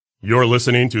You're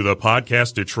listening to the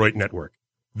Podcast Detroit Network.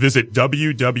 Visit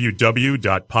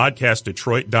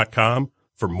www.podcastdetroit.com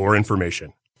for more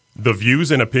information. The views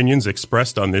and opinions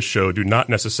expressed on this show do not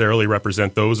necessarily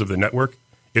represent those of the network,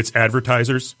 its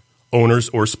advertisers, owners,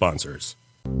 or sponsors.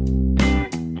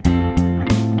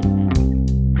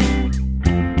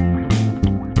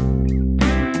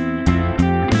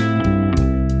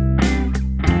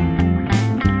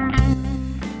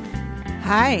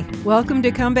 Hi, welcome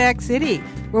to Comeback City,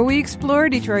 where we explore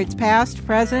Detroit's past,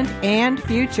 present, and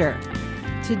future.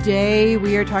 Today,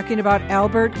 we are talking about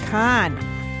Albert Kahn,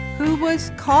 who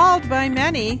was called by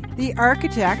many the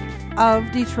architect of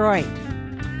Detroit.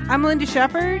 I'm Linda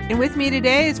Shepard, and with me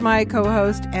today is my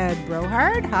co-host, Ed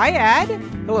Brohard. Hi, Ed.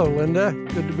 Hello, Linda.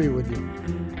 Good to be with you.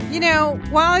 You know,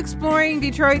 while exploring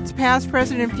Detroit's past,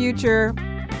 present, and future,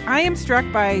 I am struck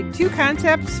by two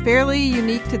concepts fairly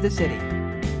unique to the city.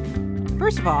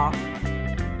 First of all,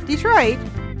 Detroit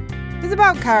is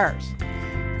about cars.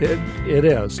 It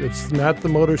is. It's not the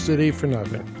Motor City for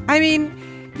nothing. I mean,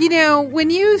 you know,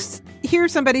 when you hear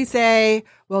somebody say,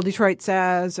 well, Detroit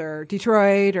says, or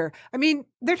Detroit, or, I mean,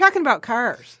 they're talking about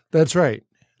cars. That's right.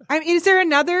 I mean, is there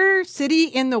another city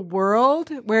in the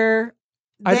world where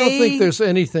I don't think there's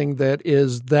anything that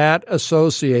is that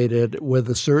associated with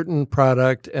a certain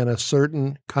product and a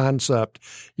certain concept.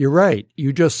 You're right.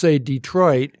 You just say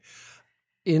Detroit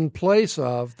in place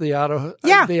of the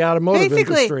automotive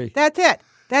industry. That's it.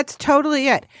 That's totally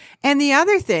it. And the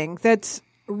other thing that's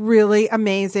really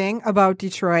amazing about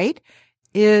Detroit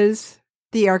is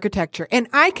the architecture. And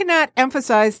I cannot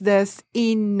emphasize this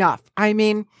enough. I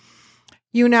mean,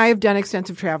 you and I have done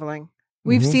extensive traveling.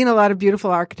 We've seen a lot of beautiful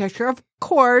architecture. Of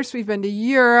course, we've been to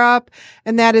Europe,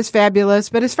 and that is fabulous.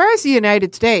 But as far as the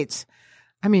United States,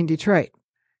 I mean, Detroit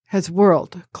has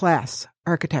world-class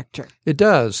architecture. It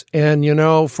does. And, you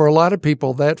know, for a lot of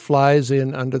people, that flies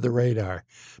in under the radar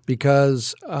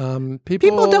because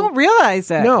people don't realize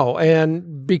that. No.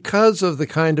 And because of the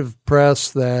kind of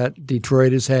press that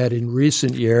Detroit has had in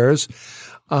recent years,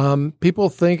 people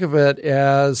think of it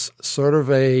as sort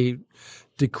of a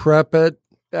decrepit,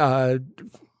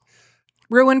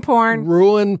 ruin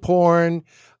porn,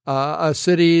 a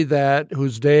city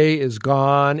whose day is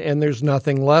gone and there's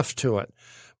nothing left to it.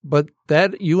 But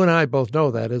that, you and I both know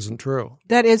that isn't true.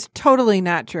 That is totally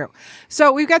not true.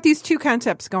 So we've got these two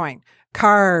concepts going.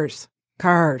 Cars,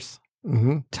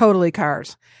 totally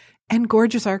cars, and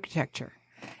gorgeous architecture.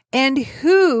 And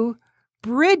who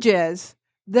bridges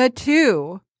the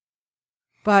two?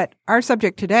 But our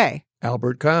subject today.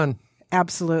 Albert Kahn.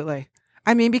 Absolutely.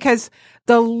 I mean, because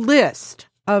the list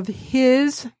of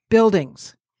his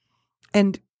buildings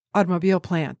and automobile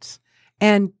plants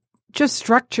and just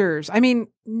structures. I mean,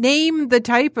 name the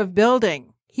type of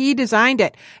building. He designed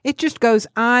it. It just goes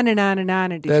on and on and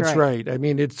on in Detroit. That's right. I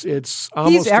mean, it's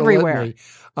almost He's everywhere.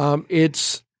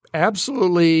 It's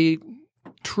absolutely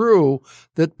true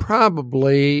that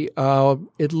probably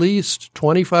at least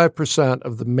 25%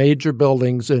 of the major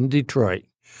buildings in Detroit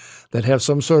that have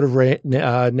some sort of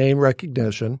name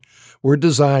recognition were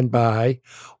designed by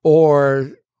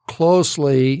or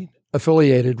closely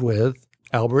affiliated with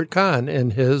Albert Kahn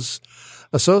and his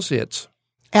associates.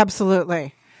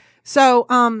 Absolutely. So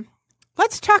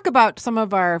let's talk about some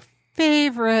of our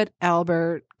favorite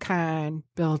Albert Kahn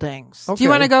buildings. Okay. Do you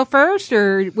want to go first,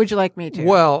 or would you like me to?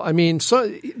 Well, I mean,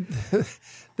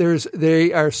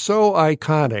 they are so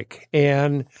iconic,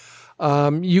 and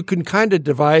you can kind of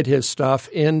divide his stuff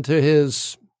into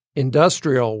his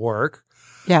industrial work.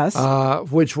 Yes.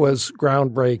 Which was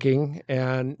groundbreaking.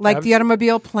 And like the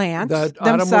automobile plants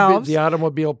themselves. The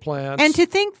automobile plants. And to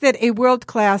think that a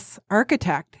world-class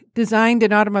architect designed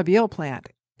an automobile plant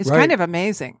is kind of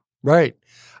amazing. Right.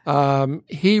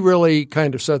 He really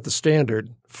kind of set the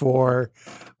standard for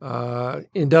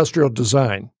industrial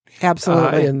design.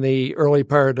 Absolutely. In the early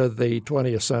part of the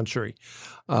 20th century.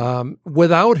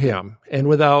 Without him and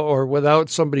without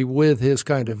somebody with his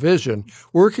kind of vision,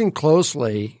 working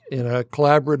closely in a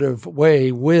collaborative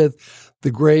way with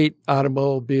the great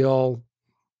automobile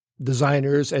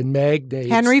designers and magnates.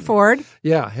 Henry Ford.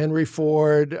 Yeah, Henry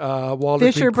Ford, Walter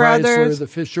Fisher P. Chrysler, Brothers. the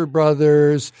Fisher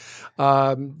Brothers,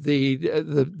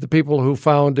 the people who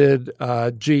founded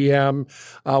GM,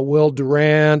 Will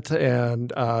Durant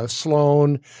and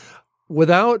Sloan.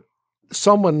 Without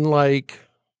someone like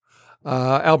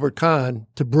Albert Kahn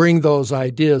to bring those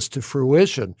ideas to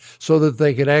fruition so that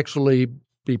they could actually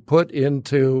be put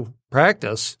into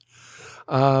practice,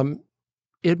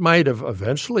 it might have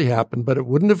eventually happened, but it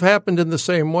wouldn't have happened in the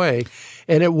same way.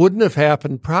 And it wouldn't have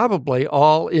happened probably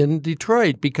all in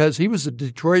Detroit because he was a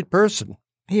Detroit person.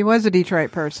 He was a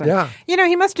Detroit person. Yeah. You know,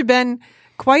 he must have been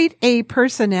quite a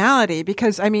personality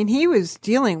because, I mean, he was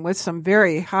dealing with some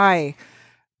very high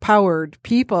powered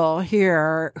people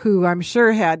here who I'm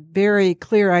sure had very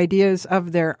clear ideas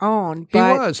of their own.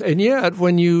 But he was. And yet,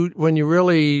 when you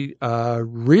really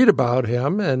read about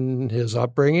him and his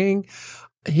upbringing,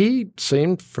 he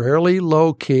seemed fairly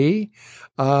low key,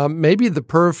 maybe the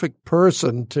perfect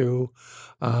person to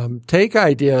take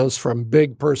ideas from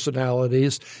big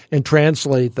personalities and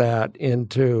translate that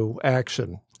into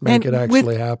action, make it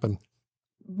actually happen.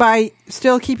 By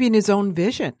still keeping his own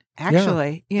vision,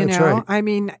 actually, that's right. I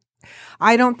mean,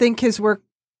 I don't think his work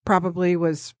probably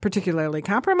was particularly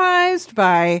compromised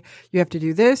by you have to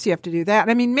do this, you have to do that.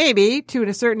 I mean, maybe to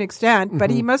a certain extent, but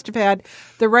he must have had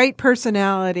the right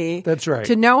personality. That's right.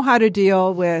 To know how to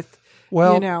deal with,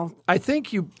 I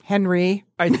think Henry.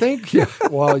 I think,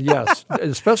 yes,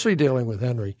 especially dealing with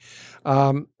Henry.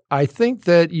 I think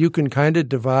that you can kind of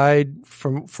divide,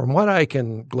 from what I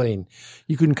can glean,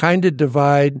 you can kind of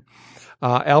divide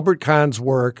Albert Kahn's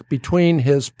work between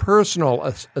his personal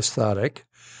aesthetic,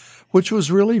 which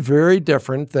was really very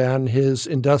different than his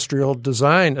industrial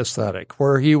design aesthetic,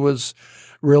 where he was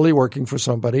really working for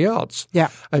somebody else. Yeah.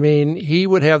 I mean, he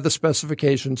would have the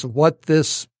specifications of what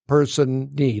this person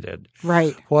needed.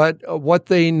 Right. What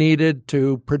they needed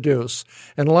to produce.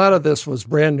 And a lot of this was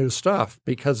brand new stuff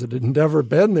because it had never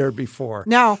been there before.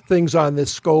 No. Things on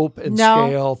this scope and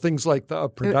scale, things like the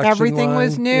production Everything line,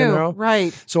 was new.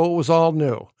 Right. So it was all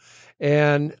new.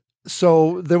 And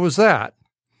so there was that.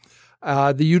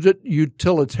 The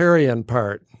utilitarian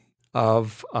part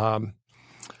of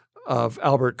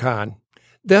Albert Kahn.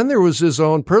 Then there was his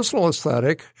own personal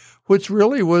aesthetic, which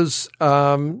really was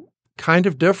kind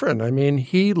of different. I mean,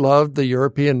 he loved the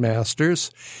European masters.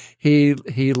 He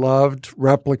loved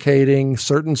replicating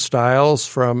certain styles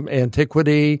from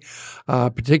antiquity,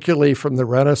 particularly from the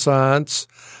Renaissance.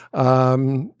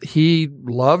 He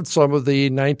loved some of the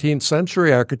 19th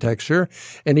century architecture,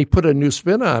 and he put a new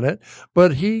spin on it,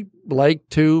 but he liked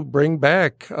to bring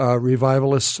back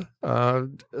revivalist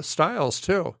styles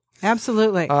too.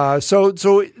 Absolutely. So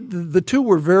the two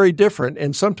were very different,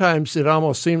 and sometimes it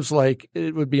almost seems like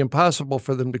it would be impossible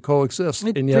for them to coexist.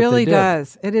 It and yet really they did.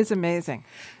 does. It is amazing.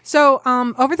 So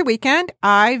over the weekend,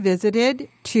 I visited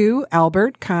 2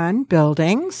 Albert Kahn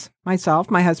buildings.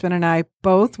 Myself, my husband, and I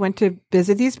both went to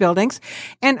visit these buildings,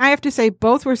 and I have to say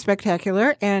both were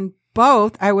spectacular, and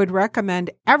both I would recommend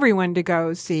everyone to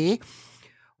go see.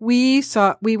 We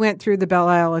went through the Belle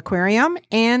Isle Aquarium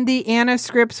and the Anna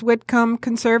Scripps Whitcomb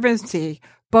Conservancy.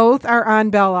 Both are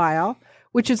on Belle Isle,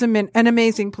 which is an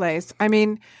amazing place. I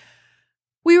mean,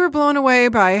 we were blown away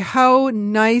by how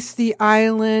nice the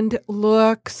island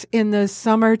looks in the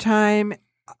summertime.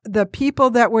 The people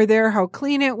that were there, how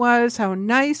clean it was, how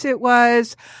nice it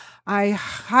was. I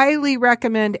highly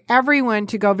recommend everyone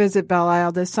to go visit Belle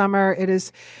Isle this summer. It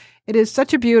is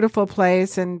such a beautiful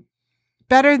place and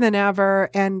better than ever,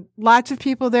 and lots of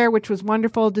people there, which was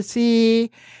wonderful to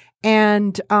see.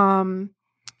 And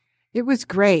it was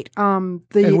great. And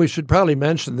we should probably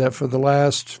mention that for the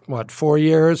last, 4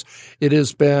 years, it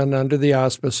has been under the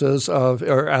auspices of,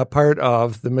 or a part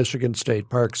of, the Michigan State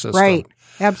Park System. Right.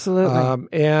 Absolutely.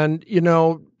 And,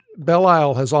 Belle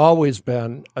Isle has always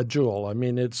been a jewel. I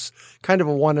mean, it's kind of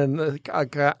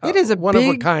it is a one big,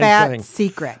 of a kind fat thing.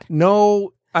 secret.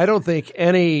 No, I don't think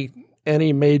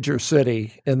any major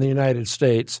city in the United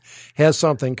States has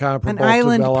something comparable An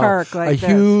island to Belle Isle. park like a this.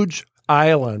 Huge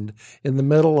island in the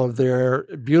middle of their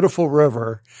beautiful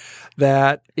river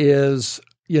that is,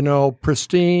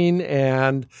 pristine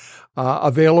and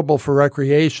available for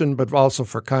recreation, but also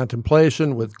for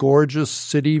contemplation, with gorgeous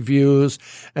city views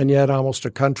and yet almost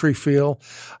a country feel.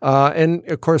 And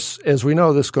of course, as we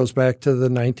know, this goes back to the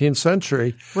 19th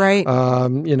century. Right.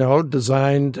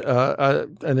 Designed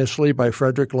initially by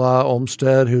Frederick Law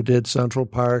Olmsted, who did Central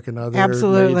Park and other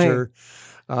major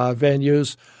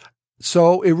venues.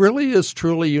 So it really is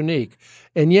truly unique.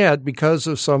 And yet, because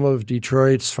of some of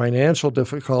Detroit's financial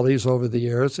difficulties over the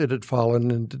years, it had fallen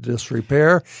into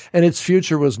disrepair, and its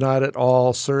future was not at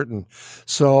all certain.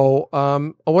 So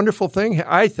a wonderful thing,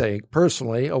 I think,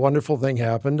 personally, a wonderful thing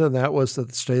happened, and that was that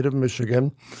the state of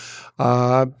Michigan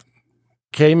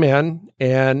came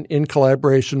in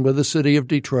collaboration with the city of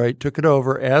Detroit, took it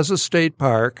over as a state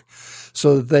park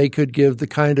so that they could give the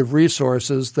kind of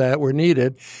resources that were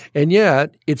needed. And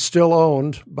yet, it's still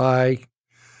owned by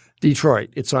Detroit.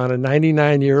 It's on a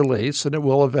 99-year lease, and it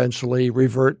will eventually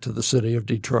revert to the city of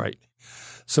Detroit.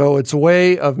 So it's a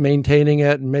way of maintaining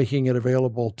it and making it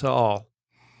available to all.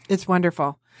 It's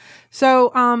wonderful.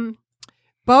 So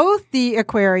both the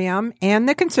aquarium and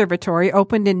the conservatory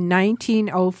opened in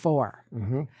 1904.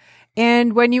 Mm-hmm.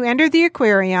 And when you enter the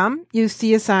aquarium, you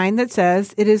see a sign that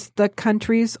says it is the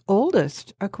country's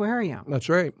oldest aquarium. That's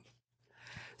right.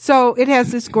 So it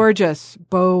has this gorgeous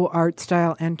Beaux art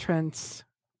style entrance,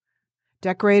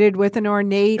 decorated with an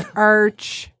ornate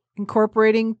arch,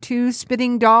 incorporating 2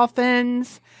 spitting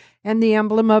dolphins and the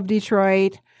emblem of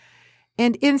Detroit.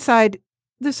 And inside,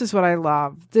 this is what I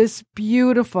love. This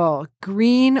beautiful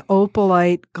green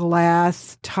opalite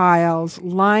glass tiles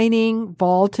lining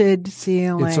vaulted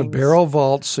ceilings. It's a barrel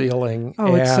vault ceiling.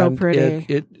 Oh, it's so pretty.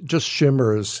 It just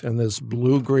shimmers in this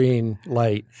blue-green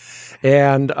light.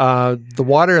 And the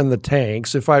water in the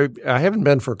tanks, I haven't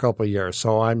been for a couple of years,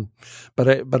 but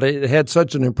it had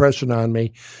such an impression on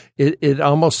me. It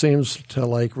almost seems to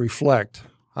like reflect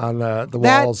on the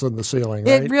walls and the ceiling,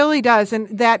 right? It really does.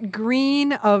 And that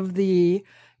green of the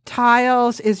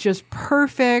tiles is just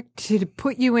perfect to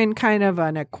put you in kind of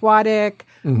an aquatic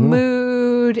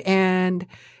mood. And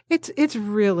it's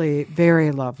really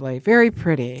very lovely, very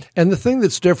pretty. And the thing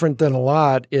that's different than a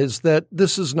lot is that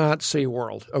this is not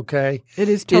SeaWorld, okay? It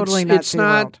is totally not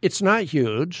SeaWorld. It's not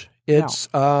huge. It's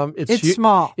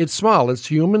small. It's small. It's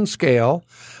human scale.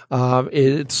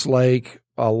 It's like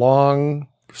a long,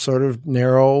 sort of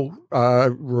narrow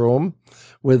room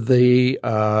with the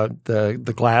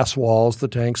glass walls, the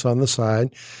tanks on the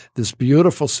side, this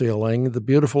beautiful ceiling, the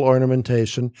beautiful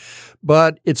ornamentation.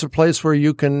 But it's a place where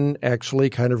you can actually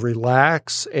kind of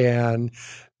relax and,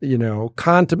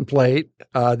 contemplate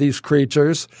these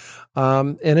creatures.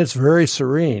 And it's very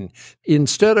serene.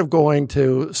 Instead of going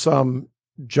to some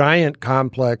giant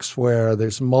complex where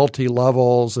there's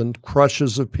multi-levels and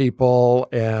crushes of people,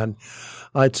 and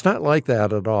it's not like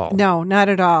that at all. No, not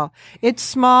at all. It's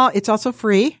small. It's also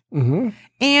free. Mm-hmm.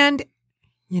 And,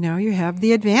 you have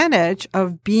the advantage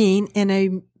of being in a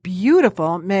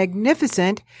beautiful,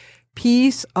 magnificent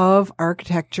piece of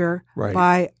architecture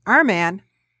by our man,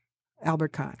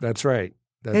 Albert Kahn. That's right.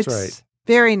 It's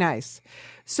very nice.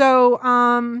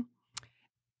 So,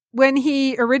 when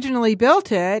he originally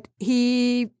built it,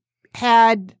 he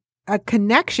had a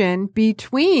connection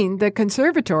between the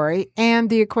conservatory and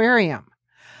the aquarium.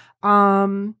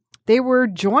 They were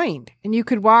joined, and you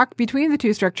could walk between the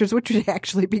 2 structures, which would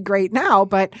actually be great now,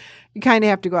 but you kind of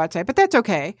have to go outside. But that's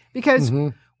okay, because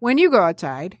when you go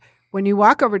outside, when you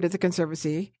walk over to the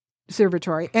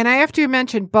conservatory, and I have to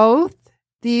mention both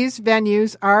these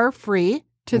venues are free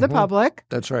to the public.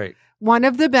 That's right. One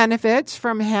of the benefits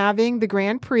from having the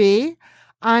Grand Prix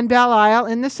on Belle Isle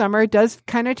in the summer, it does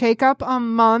kind of take up a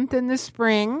month in the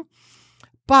spring,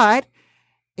 but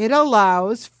it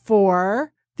allows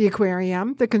for the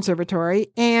aquarium, the conservatory,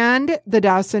 and the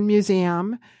Dawson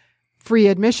Museum free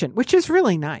admission, which is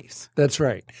really nice. That's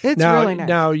right. It's really nice.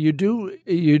 Now you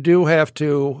do have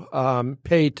to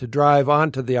pay to drive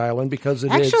onto the island because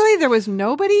Actually, there was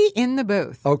nobody in the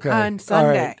booth on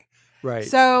Sunday. Right.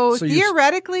 So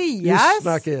theoretically, yes. You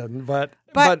snuck in, but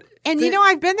I've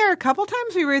been there a couple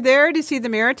times. We were there to see the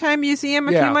Maritime Museum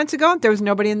a few months ago. There was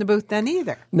nobody in the booth then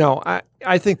either. No,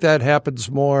 I think that happens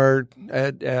more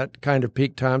at kind of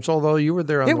peak times, although you were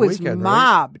there on the weekend, It was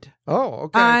mobbed. Right? Oh,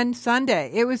 okay. On Sunday.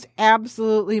 It was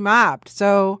absolutely mobbed.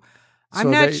 So I'm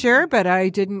not sure, but I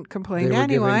didn't complain to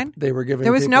anyone. There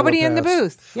was nobody in the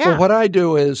booth. Yeah. Well, what I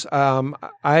do is when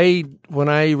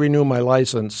I renew my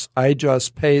license, I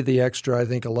just pay the extra, I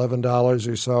think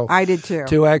 $11 or so. I did too.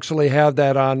 To actually have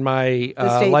that on my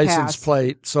license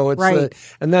plate. So it's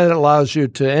and then it allows you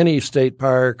to any state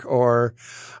park or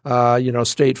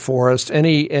state forest,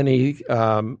 any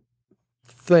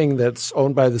thing that's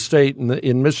owned by the state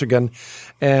in Michigan.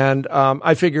 And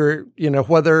I figure,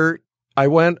 whether I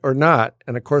went or not,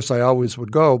 and of course I always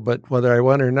would go, but whether I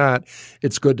went or not,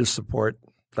 it's good to support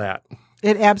that.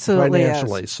 It absolutely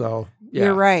financially, is. So yeah.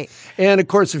 You're right. And of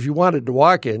course, if you wanted to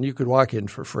walk in, you could walk in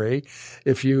for free.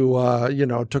 If you,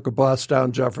 took a bus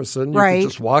down Jefferson, you could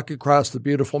just walk across the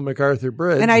beautiful MacArthur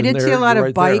Bridge. And I did see a lot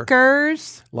of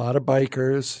bikers. There. A lot of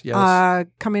bikers, yes.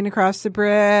 Coming across the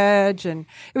bridge. And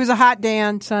it was a hot day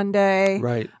on Sunday.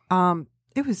 Right.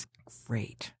 It was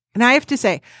great. And I have to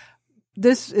say,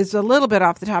 this is a little bit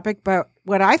off the topic, but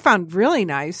what I found really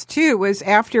nice, too, was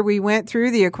after we went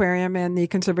through the aquarium and the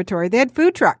conservatory, they had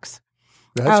food trucks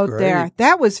out there.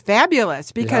 That was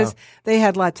fabulous because they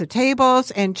had lots of tables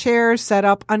and chairs set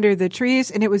up under the trees,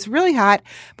 and it was really hot,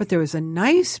 but there was a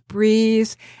nice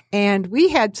breeze, and we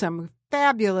had some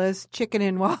fabulous chicken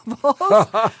and waffles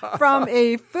from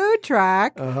a food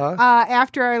truck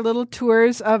after our little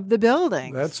tours of the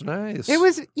building. That's nice. It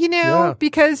was,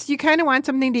 because you kind of want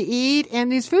something to eat.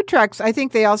 And these food trucks, I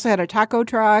think they also had a taco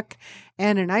truck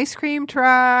and an ice cream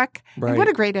truck. Right. And what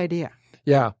a great idea.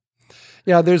 Yeah.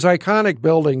 Yeah, there's iconic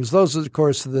buildings. Those are, of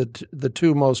course, the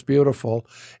two most beautiful.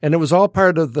 And it was all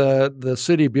part of the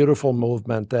City Beautiful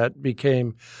movement that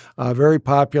became very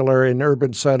popular in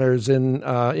urban centers,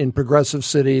 in progressive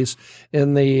cities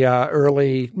in the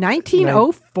early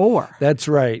 1904. That's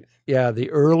right. Yeah, the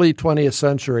early 20th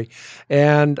century.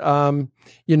 And,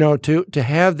 to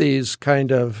have these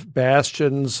kind of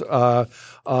bastions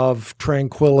of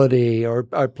tranquility or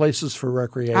places for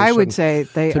recreation. I would say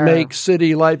they to are. make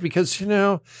city life because,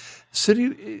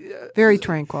 city. Very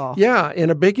tranquil. Yeah, in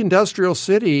a big industrial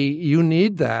city, you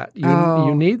need that.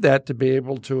 You need that to be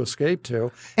able to escape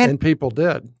to, and people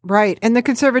did. Right. And the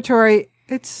conservatory,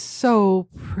 it's so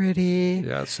pretty.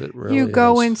 Yes, it really You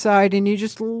go is. inside and you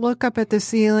just look up at the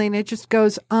ceiling. It just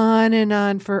goes on and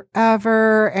on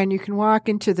forever. And you can walk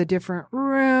into the different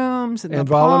rooms. And the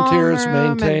volunteers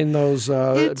ballroom, maintain those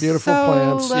it's beautiful so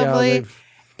plants. lovely.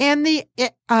 Yeah,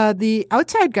 and the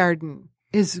outside garden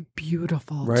is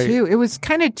beautiful, Right. too. It was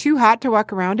kind of too hot to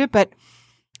walk around it, but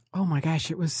oh my gosh,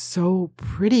 it was so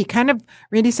pretty.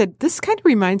 Randy said, this kind of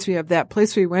reminds me of that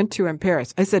place we went to in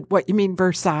Paris. I said, what, you mean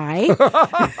Versailles?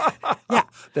 Yeah.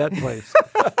 that place.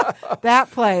 That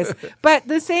place. But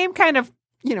the same kind of,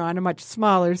 on a much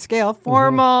smaller scale,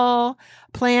 formal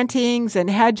plantings and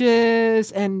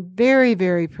hedges and very,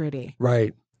 very pretty.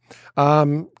 Right.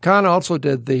 Kahn also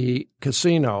did the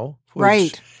casino, which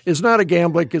Right. is not a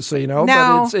gambling casino,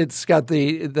 No. but it's got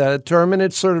the term, and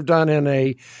it's sort of done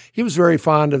he was very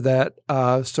fond of that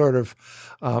sort of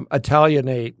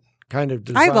Italianate kind of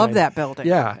design. I love that building.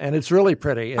 Yeah, and it's really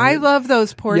pretty. And I love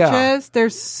those porches. Yeah. They're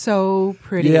so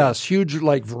pretty. Yes, huge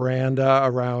veranda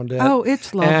around it. Oh,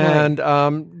 it's lovely.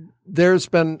 And there's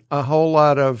been a whole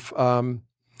lot of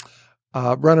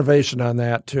renovation on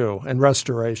that too, and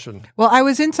restoration. Well, I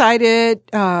was inside it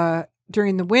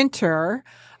during the winter,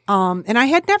 and I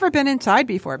had never been inside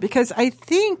before because I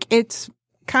think it's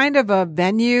kind of a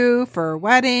venue for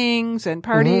weddings and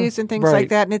parties and things Right. like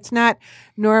that. And it's not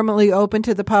normally open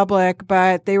to the public,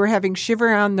 but they were having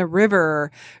Shiver on the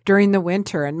River during the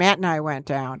winter, and Matt and I went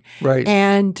down. Right.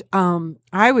 And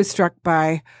I was struck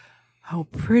by how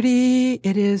pretty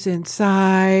it is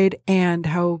inside and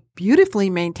how beautifully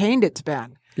maintained it's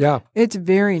been. Yeah. It's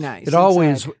very nice.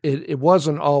 It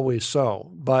wasn't always so,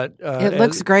 but It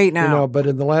looks great now. But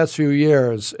in the last few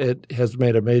years, it has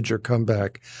made a major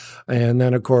comeback. And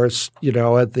then, of course,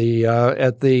 at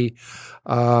the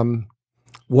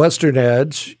western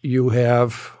edge, you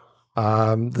have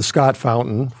the Scott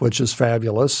Fountain, which is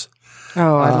fabulous.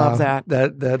 Oh, I love that.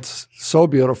 That's so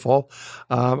beautiful.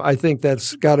 I think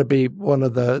that's got to be one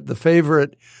of the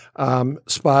favorite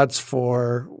spots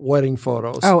for wedding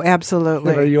photos. Oh,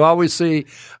 absolutely. You always see,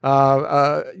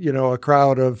 a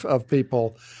crowd of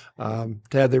people to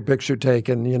have their picture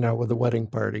taken, with a wedding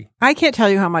party. I can't tell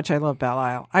you how much I love Belle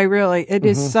Isle. It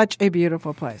is such a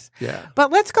beautiful place. Yeah.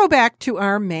 But let's go back to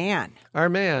our man,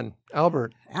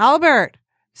 Albert. Albert.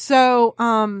 So,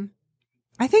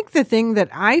 I think the thing that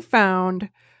I found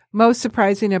most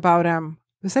surprising about him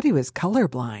was that he was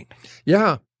colorblind.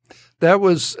 Yeah. That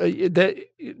was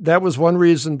one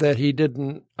reason that he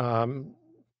didn't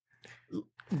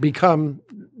become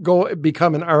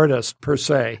an artist per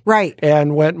se, Right?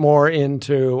 and went more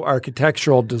into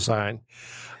architectural design,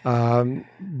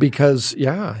 because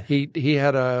he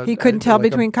had He couldn't tell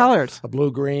between colors, a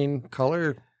blue-green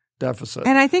color deficit,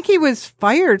 and I think he was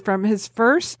fired from his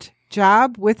first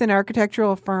job with an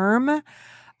architectural firm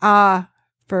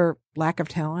for lack of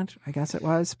talent, I guess it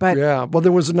was. But yeah, well,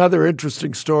 there was another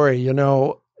interesting story.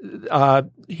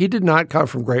 He did not come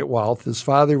from great wealth. His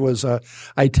father was a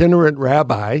itinerant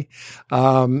rabbi,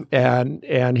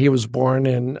 and he was born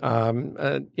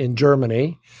in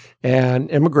Germany and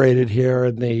immigrated here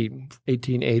in the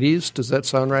 1880s. Does that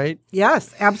sound right?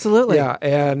 yes, absolutely. Yeah,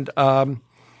 and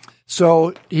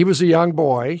so he was a young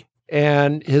boy,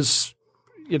 and his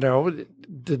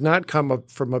did not come up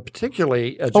from a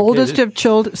particularly educated... Oldest of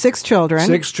 6 children.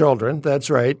 6 children, that's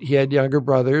right. He had younger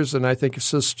brothers and I think a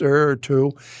sister or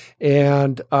 2.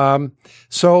 And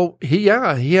so he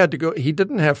had to go. He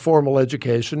didn't have formal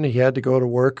education. He had to go to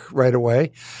work right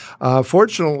away.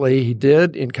 Fortunately, he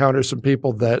did encounter some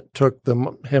people that took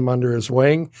him under his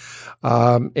wing.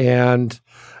 And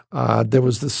there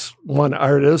was this one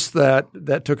artist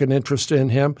that took an interest in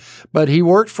him, but he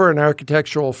worked for an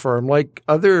architectural firm like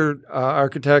other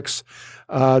architects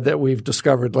that we've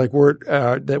discovered, like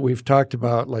that we've talked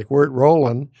about, like Wirt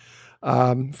Rowland,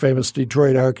 famous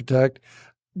Detroit architect,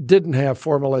 didn't have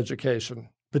formal education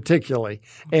particularly,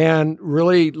 and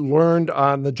really learned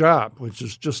on the job, which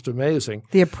is just amazing.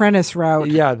 The apprentice route.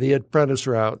 Yeah, the apprentice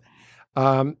route.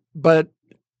 But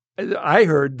I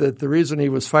heard that the reason he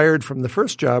was fired from the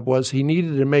first job was he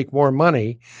needed to make more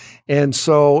money, and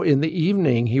so in the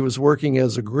evening he was working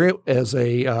as a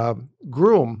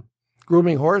groom,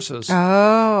 grooming horses.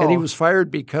 Oh. And he was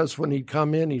fired because when he'd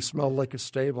come in, he smelled like a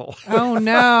stable. Oh,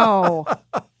 no.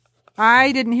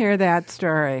 I didn't hear that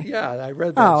story. Yeah, I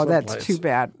read that someplace. That's too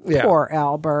bad. Yeah. Poor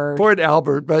Albert. Poor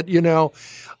Albert. But,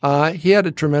 he had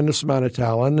a tremendous amount of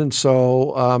talent, and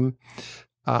so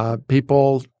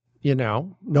people,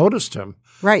 noticed him.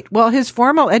 Right. Well, his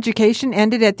formal education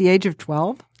ended at the age of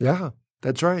 12. Yeah,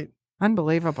 that's right.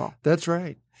 Unbelievable. That's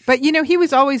right. But, he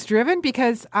was always driven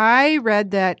because I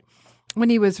read that when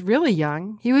he was really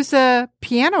young, he was a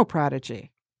piano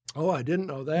prodigy. Oh, I didn't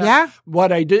know that. Yeah.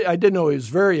 I did know he was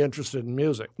very interested in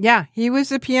music. Yeah, he was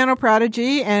a piano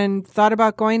prodigy and thought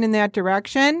about going in that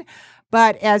direction.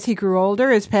 But as he grew older,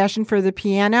 his passion for the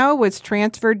piano was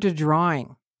transferred to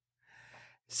drawing.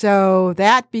 So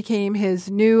that became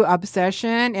his new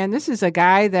obsession. And this is a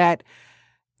guy that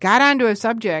got onto a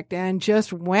subject and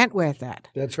just went with it.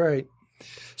 That's right.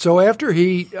 So after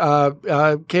he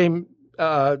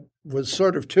was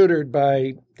sort of tutored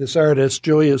by this artist,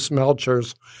 Julius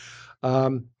Melchers,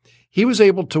 he was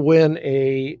able to win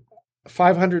a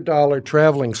 $500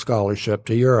 traveling scholarship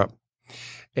to Europe.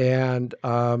 And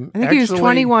I think he was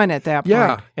 21 at that point.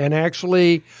 Yeah, and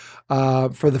actually,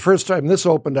 for the first time, this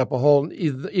opened up a whole,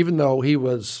 even though he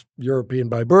was European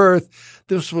by birth,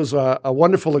 this was a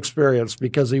wonderful experience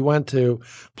because he went to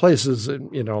places,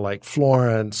 like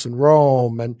Florence and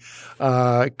Rome, and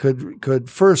could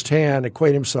firsthand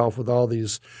acquaint himself with all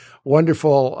these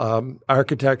wonderful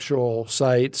architectural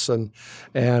sites and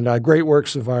great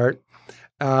works of art.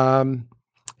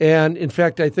 And in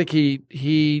fact, I think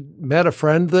he met a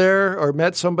friend there or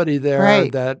met somebody there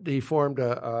right. that he formed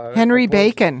Henry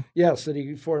Bacon. Yes, that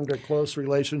he formed a close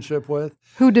relationship with.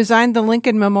 Who designed the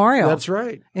Lincoln Memorial. That's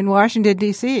right. In Washington,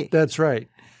 D.C. That's right.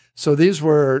 So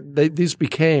these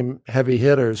became heavy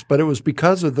hitters, but it was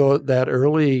because of that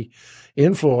early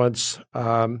influence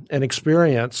and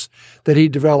experience that he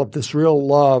developed this real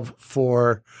love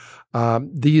for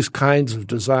these kinds of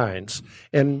designs,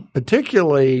 and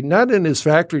particularly not in his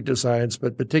factory designs,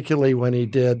 but particularly when he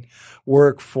did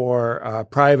work for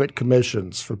private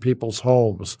commissions for people's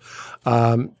homes.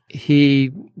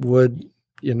 He would,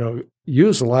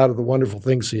 use a lot of the wonderful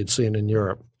things he had seen in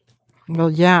Europe. Well,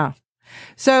 yeah.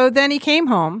 So then he came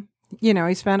home.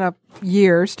 He spent a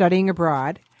year studying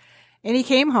abroad, and he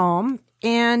came home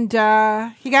and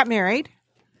he got married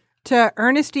to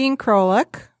Ernestine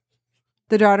Krolik,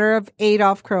 the daughter of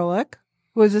Adolf Krolik,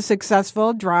 who was a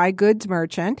successful dry goods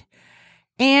merchant.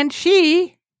 And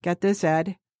she, get this,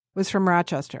 Ed, was from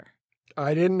Rochester.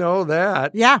 I didn't know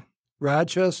that. Yeah.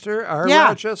 Rochester?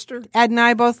 Rochester? Ed and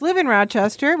I both live in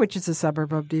Rochester, which is a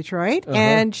suburb of Detroit. Uh-huh.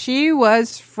 And she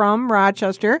was from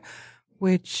Rochester,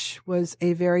 which was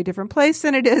a very different place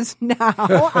than it is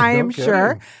now, I am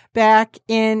sure, back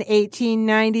in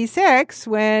 1896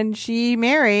 when she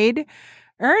married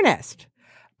Ernest.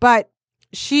 But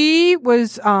she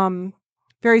was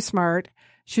very smart.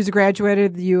 She was a graduate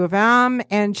of the U of M,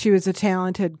 and she was a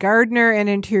talented gardener and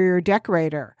interior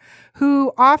decorator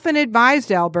who often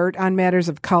advised Albert on matters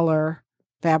of color,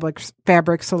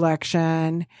 fabric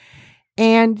selection,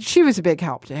 and she was a big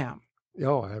help to him.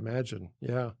 Oh, I imagine.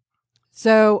 Yeah.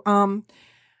 So,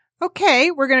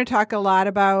 okay, we're going to talk a lot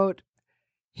about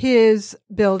his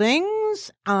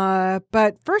buildings,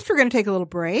 but first we're going to take a little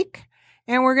break,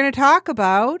 and we're going to talk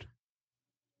about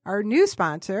our new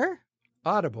sponsor,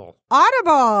 Audible.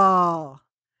 Audible.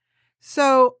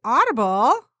 So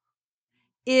Audible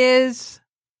is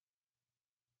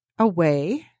a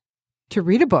way to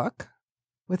read a book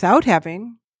without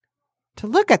having to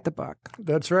look at the book.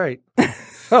 That's right.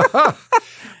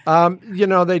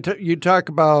 You talk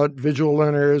about visual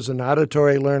learners and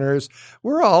auditory learners.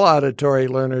 We're all auditory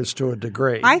learners to a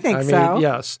degree. I mean, so.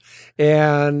 Yes.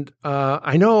 And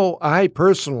I know I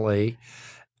personally,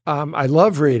 I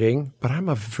love reading, but I'm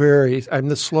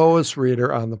the slowest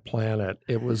reader on the planet.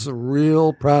 It was a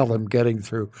real problem getting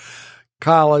through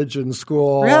college and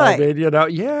school. Really? I mean,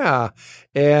 yeah.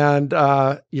 And,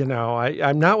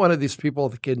 I'm not one of these people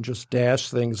that can just dash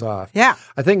things off. Yeah.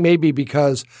 I think maybe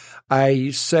because I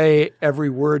say every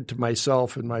word to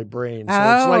myself in my brain. So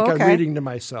it's like I'm reading to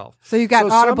myself. So you got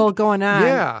Audible going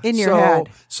on in your head.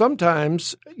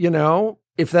 Sometimes,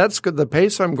 if that's the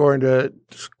pace I'm going to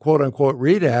quote unquote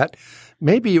read at,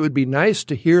 maybe it would be nice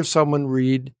to hear someone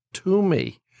read to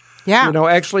me. Yeah.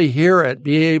 Actually hear it,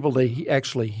 be able to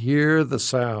actually hear the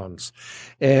sounds.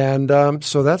 And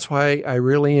so that's why I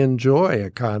really enjoy a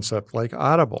concept like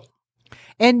Audible.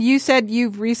 And you said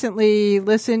you've recently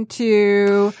listened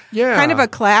to kind of a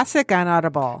classic on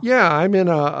Audible. Yeah, I'm in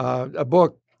a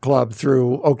book club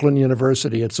through Oakland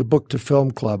University. It's a book to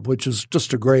film club, which is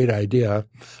just a great idea.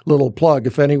 Little plug,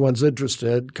 if anyone's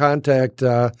interested, contact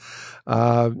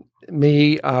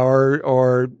me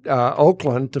or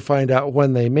Oakland to find out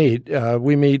when they meet.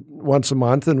 We meet once a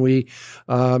month, and we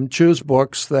choose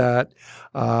books that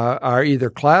are either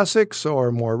classics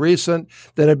or more recent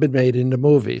that have been made into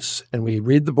movies. And we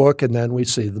read the book, and then we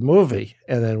see the movie,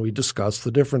 and then we discuss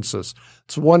the differences.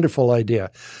 It's a wonderful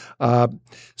idea.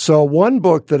 So one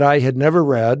book that I had never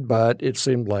read, but it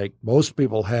seemed like most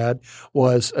people had,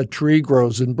 was A Tree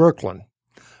Grows in Brooklyn.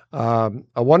 A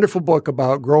wonderful book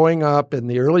about growing up in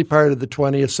the early part of the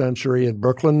 20th century in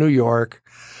Brooklyn, New York.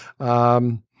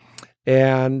 And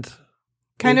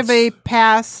kind of a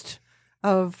past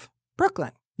of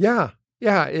Brooklyn. Yeah,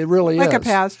 it really is. Like a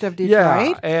past of Detroit.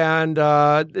 Yeah, and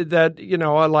that,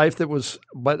 a life that was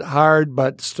hard,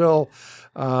 but still,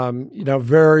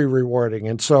 very rewarding.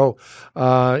 And so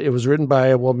it was written by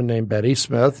a woman named Betty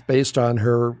Smith based on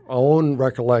her own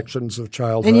recollections of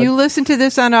childhood. And you listened to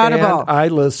this on Audible. And I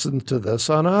listened to this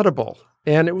on Audible.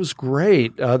 And it was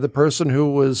great. The person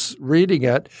who was reading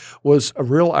it was a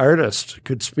real artist,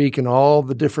 could speak in all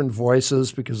the different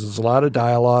voices because there's a lot of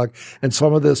dialogue. And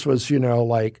some of this was,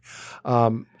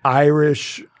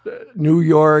 Irish, New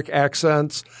York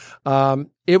accents.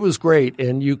 It was great.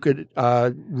 And you could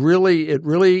it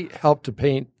really helped to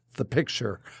paint the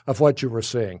picture of what you were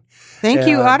seeing. Thank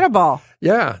you, Audible.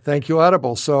 Yeah, thank you,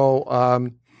 Audible. So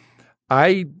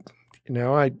I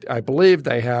believe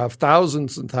they have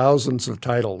thousands and thousands of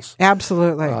titles.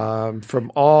 Absolutely.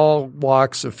 From all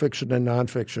walks of fiction and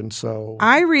nonfiction. So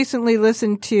I recently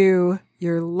listened to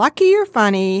You're Lucky You're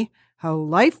Funny, How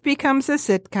Life Becomes a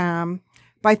Sitcom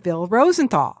by Phil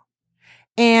Rosenthal.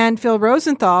 And Phil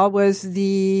Rosenthal was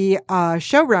the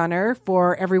showrunner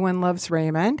for Everyone Loves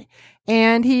Raymond.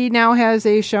 And he now has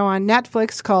a show on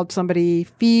Netflix called Somebody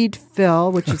Feed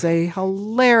Phil, which is a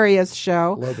hilarious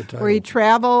show where he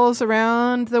travels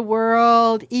around the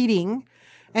world eating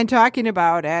and talking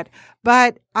about it.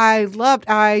 But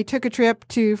I took a trip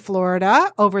to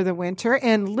Florida over the winter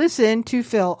and listened to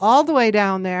Phil all the way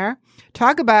down there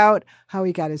talk about how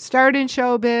he got his start in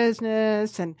show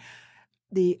business and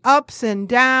the ups and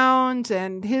downs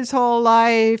and his whole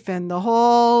life and the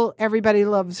whole Everybody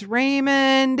Loves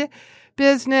Raymond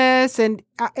business. And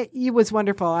it was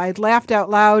wonderful. I laughed out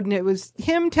loud, and it was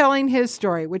him telling his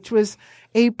story, which was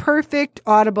a perfect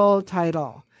Audible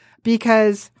title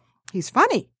because he's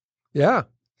funny. Yeah.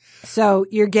 So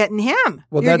you're getting him.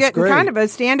 Well, you're that's getting great. Kind of a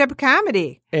stand-up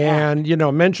comedy. And,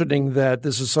 mentioning that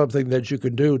this is something that you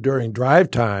can do during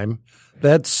drive time,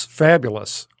 that's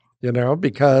fabulous,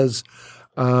 because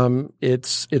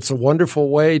it's a wonderful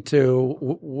way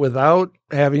to, without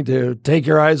having to take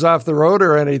your eyes off the road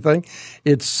or anything,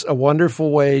 it's a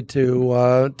wonderful way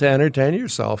to entertain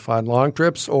yourself on long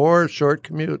trips or short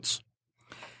commutes.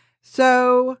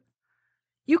 So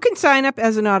you can sign up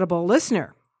as an Audible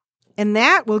listener, and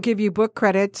that will give you book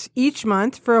credits each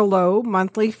month for a low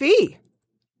monthly fee.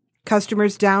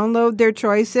 Customers download their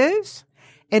choices,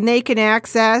 and they can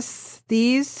access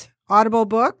these Audible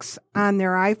books on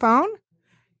their iPhone,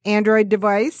 Android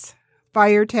device,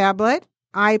 Fire tablet,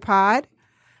 iPod,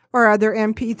 or other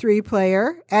MP3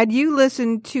 player. And you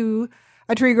listen to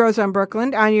A Tree Grows on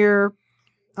Brooklyn on your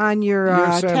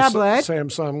tablet.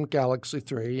 Samsung Galaxy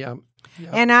 3, yeah.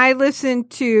 And I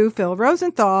listened to Phil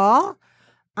Rosenthal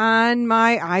on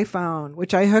my iPhone,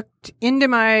 which I hooked into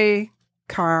my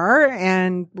car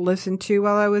and listened to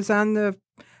while I was on the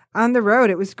road.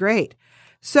 It was great.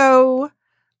 So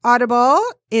Audible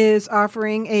is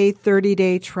offering a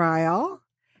 30-day trial,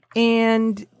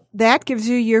 and that gives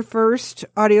you your first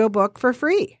audiobook for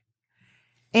free.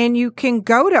 And you can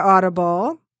go to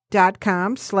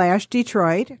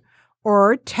audible.com/Detroit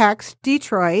or text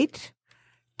Detroit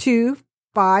to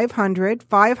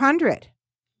 500-500.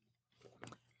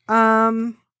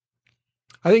 I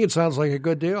think it sounds like a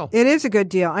good deal. It is a good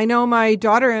deal. I know my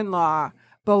daughter-in-law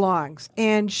belongs,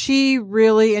 and she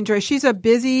really enjoys. She's a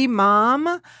busy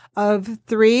mom of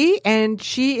 3, and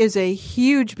she is a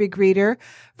huge big reader.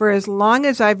 For as long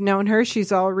as I've known her,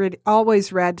 she's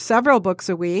always read several books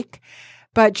a week.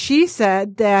 But she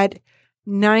said that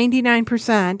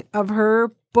 99% of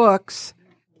her books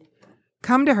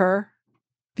come to her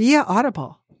via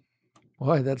Audible.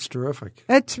 Boy, that's terrific.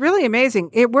 It's really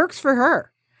amazing. It works for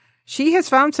her. She has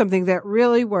found something that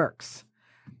really works.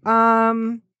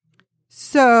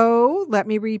 So let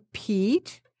me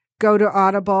repeat. Go to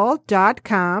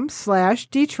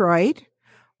audible.com/Detroit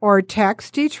or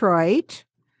text Detroit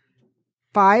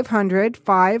 500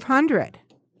 500.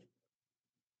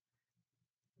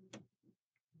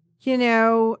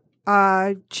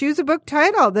 Choose a book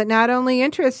title that not only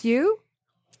interests you,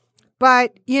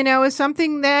 but, is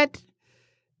something that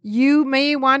you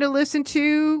may want to listen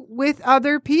to with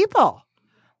other people,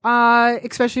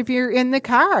 especially if you're in the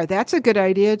car. That's a good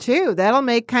idea, too. That'll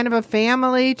make kind of a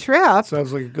family trip.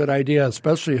 Sounds like a good idea,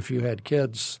 especially if you had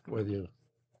kids with you.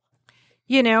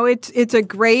 It's a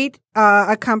great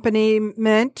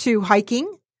accompaniment to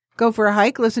hiking. Go for a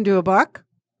hike, listen to a book,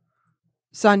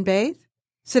 sunbathe,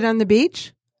 sit on the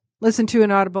beach, listen to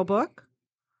an audible book,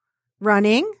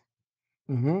 running,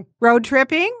 road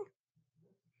tripping,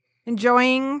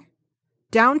 enjoying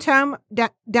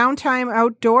downtime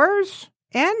outdoors,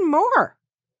 and more.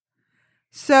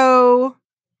 So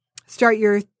start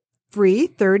your free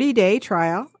 30-day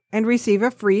trial and receive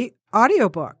a free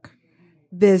audiobook.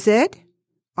 Visit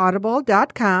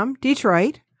audible.com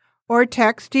Detroit or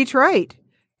text Detroit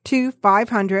to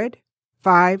 500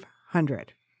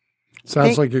 500.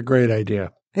 Sounds like a great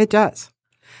idea. It does.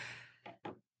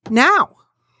 Now,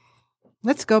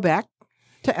 let's go back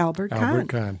to Albert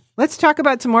Kahn. Let's talk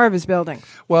about some more of his buildings.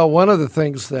 Well, one of the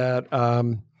things that,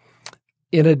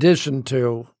 in addition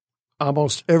to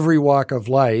almost every walk of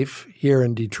life here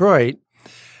in Detroit,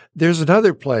 there's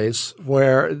another place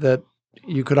where that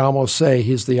you could almost say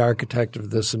he's the architect of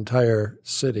this entire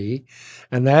city,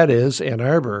 and that is Ann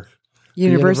Arbor.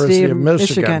 University of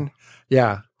Michigan.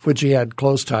 Yeah, which he had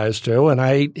close ties to, and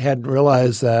I hadn't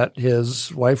realized that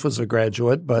his wife was a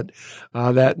graduate, but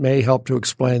that may help to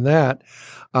explain that.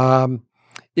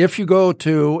 If you go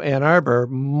to Ann Arbor,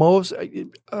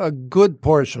 a good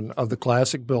portion of the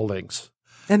classic buildings,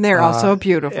 and they're also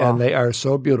beautiful, and they are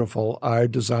so beautiful, are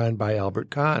designed by Albert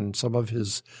Kahn. Some of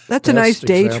his that's a nice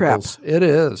day trip. It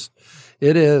is,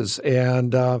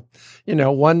 and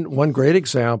one great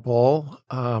example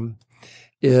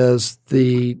is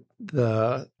the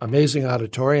amazing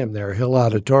auditorium there, Hill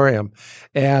Auditorium,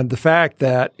 and the fact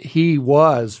that he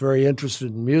was very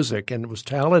interested in music and was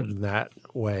talented in that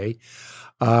way.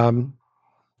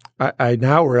 I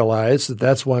now realize that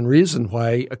that's one reason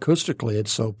why acoustically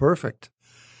it's so perfect.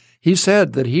 He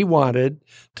said that he wanted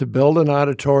to build an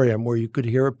auditorium where you could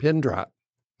hear a pin drop.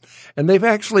 And they've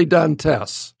actually done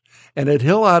tests. And at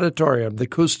Hill Auditorium, the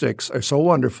acoustics are so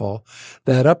wonderful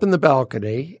that up in the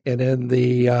balcony and in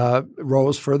the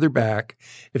rows further back,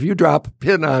 if you drop a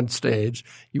pin on stage,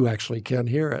 you actually can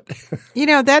hear it.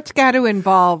 That's got to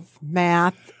involve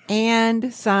math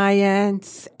and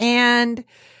science and,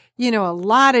 a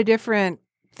lot of different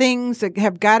things that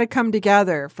have got to come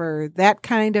together for that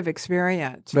kind of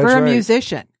experience for a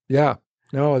musician. Yeah.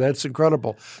 No, that's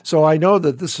incredible. So I know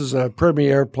that this is a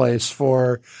premier place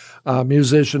for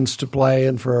musicians to play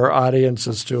and for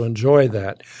audiences to enjoy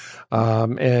that.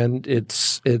 And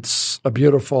it's a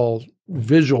beautiful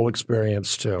visual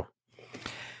experience too.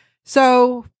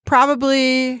 So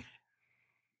I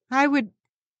would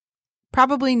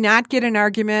probably not get an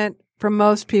argument from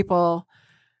most people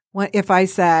if I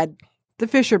said the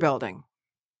Fisher Building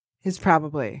is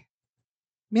probably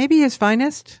maybe his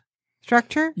finest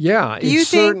structure. Yeah.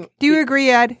 Do you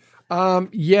agree, Ed?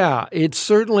 Yeah, it's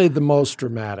certainly the most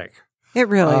dramatic. It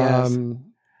really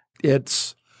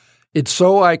is. It's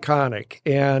so iconic,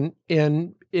 and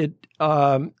it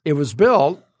was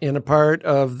built in a part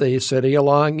of the city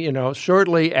along,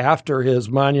 shortly after his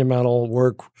monumental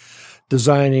work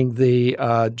designing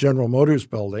the General Motors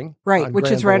building. Right,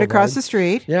 which is right across the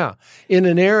street. Yeah, in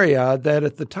an area that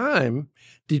at the time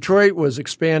Detroit was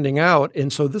expanding out,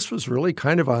 and so this was really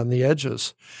kind of on the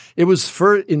edges. It was,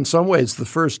 in some ways, the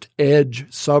first edge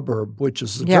suburb, which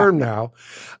is the term now.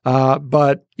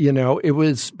 But, it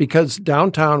was because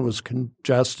downtown was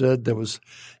congested. There was,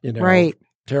 right.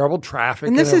 terrible traffic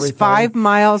and this is 5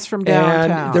 miles from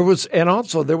downtown. And there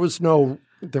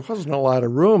wasn't a lot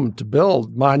of room to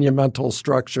build monumental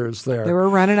structures there. They were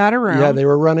running out of room. Yeah, they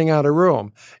were running out of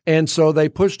room. And so they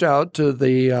pushed out to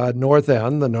the north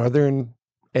end, the northern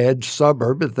edge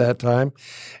suburb at that time.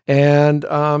 And,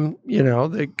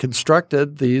 they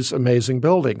constructed these amazing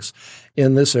buildings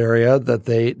in this area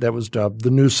that was dubbed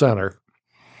the New Center.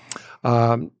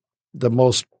 The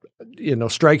most,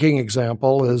 striking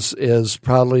example is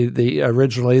probably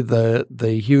originally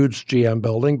the huge GM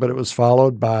building, but it was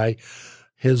followed by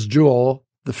his jewel,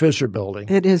 the Fisher Building.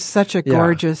 It is such a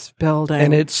gorgeous building.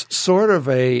 And it's sort of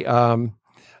a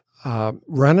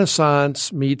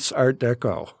Renaissance meets Art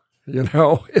Deco, in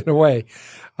a way.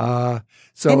 So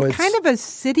and it's kind of a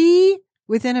city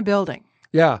within a building.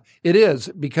 Yeah, it is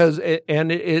because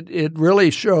it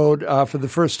really showed for the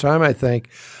first time, I think,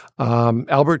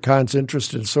 Albert Kahn's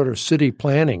interest in sort of city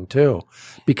planning too,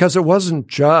 because it wasn't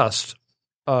just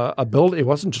a building. It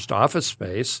wasn't just office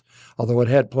space, although it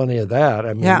had plenty of that.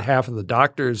 I mean, half of the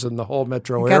doctors in the whole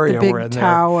metro area were in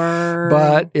tower. there.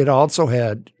 But it also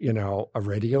had, a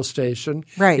radio station.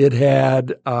 Right. It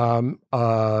had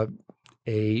a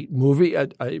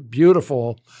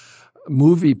beautiful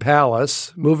movie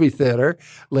palace, movie theater,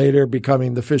 later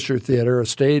becoming the Fisher Theater, a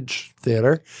stage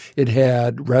theater. It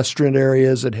had restaurant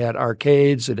areas. It had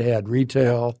arcades. It had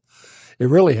retail. It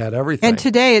really had everything. And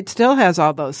today it still has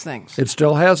all those things. It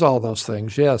still has all those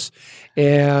things, yes.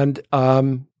 And,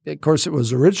 of course, it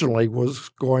was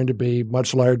going to be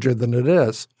much larger than it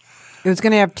is. It was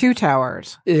going to have 2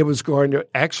 towers. It was going to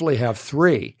actually have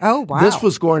 3. Oh, wow. This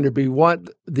was going to be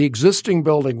the existing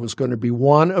building was going to be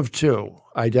one of 2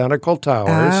 identical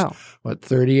towers,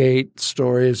 38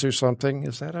 stories or something.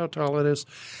 Is that how tall it is?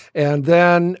 And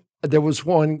then there was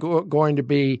one going to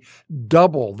be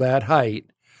double that height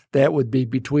that would be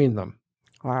between them.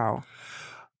 Wow.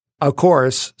 Of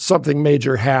course, something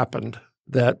major happened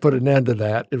that put an end to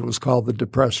that. It was called the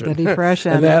Depression. The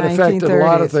Depression. And that the affected 1930s. a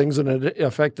lot of things, and it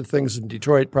affected things in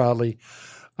Detroit probably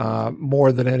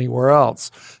more than anywhere else.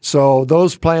 So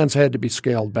those plans had to be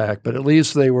scaled back, but at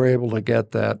least they were able to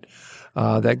get that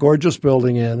gorgeous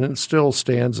building in, and it still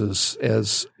stands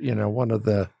as one of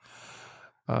the.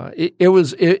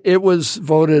 It was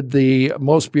voted the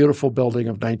most beautiful building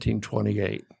of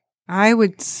 1928. I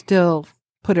would still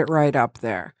put it right up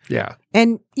there. Yeah.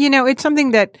 And, it's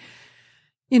something that,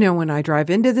 when I drive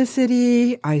into the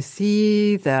city, I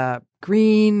see the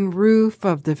green roof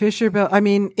of the Fisher building. I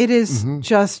mean, it is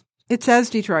it says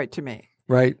Detroit to me.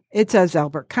 Right. It says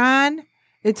Albert Kahn.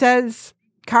 It says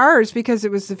Cars because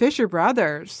it was the Fisher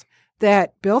brothers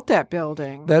that built that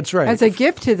building. That's right. As a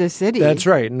gift to the city. That's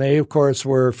right. And they, of course,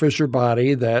 were Fisher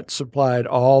Body that supplied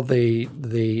all the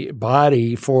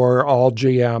body for all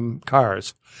GM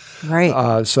cars.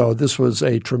 Right. So this was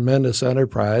a tremendous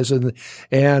enterprise. And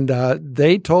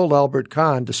they told Albert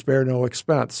Kahn to spare no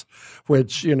expense,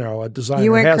 which, a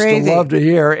designer has crazy. to love to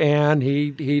hear. And he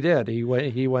did. He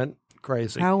went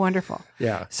crazy. How wonderful.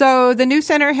 Yeah. So the new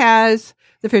center has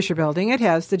the Fisher building, it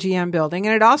has the GM building,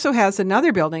 and it also has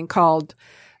another building called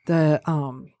the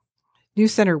New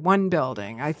Center 1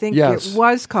 building. I think it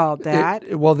was called that.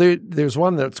 There's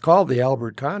one that's called the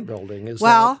Albert Kahn building.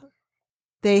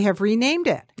 They have renamed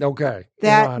it. Okay.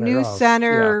 That new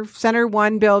Center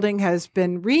 1 building has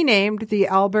been renamed the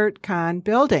Albert Kahn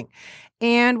building.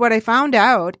 And what I found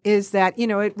out is that,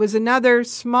 it was another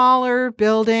smaller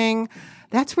building.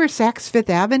 That's where Saks Fifth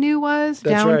Avenue was,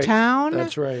 downtown.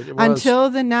 That's right. It was. Until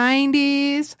the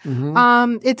 90s.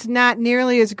 Mm-hmm. It's not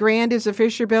nearly as grand as the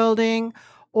Fisher building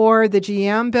or the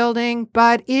GM building,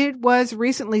 but it was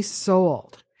recently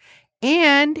sold.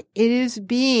 And it is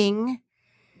being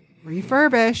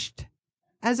refurbished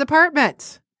as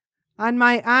apartments on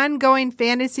my ongoing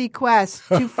fantasy quest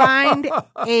to find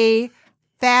a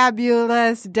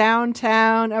fabulous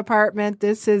downtown apartment.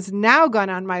 This has now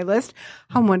gone on my list.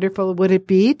 How wonderful would it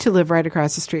be to live right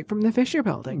across the street from the Fisher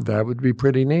building? That would be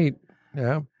pretty neat.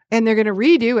 Yeah. And they're going to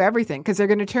redo everything because they're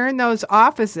going to turn those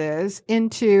offices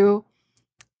into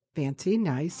fancy,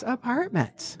 nice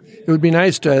apartments. It would be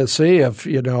nice to see if,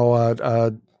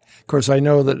 of course, I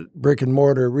know that brick and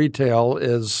mortar retail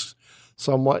is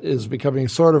becoming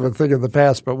sort of a thing of the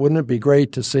past, but wouldn't it be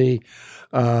great to see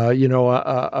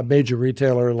a major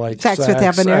retailer like Saks Fifth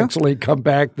Avenue actually come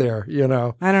back there,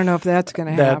 I don't know if that's going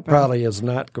to happen. That probably is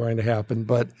not going to happen,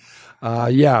 but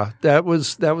that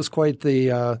was quite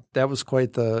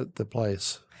the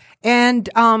place. And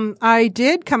I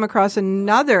did come across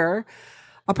another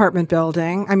apartment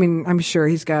building. I mean, I'm sure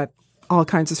he's got all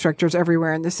kinds of structures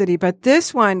everywhere in the city, but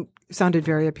this one sounded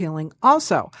very appealing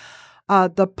also.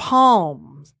 The Palm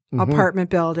apartment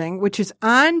building, which is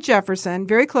on Jefferson,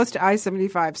 very close to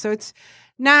I-75. So it's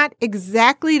not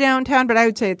exactly downtown, but I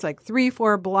would say it's like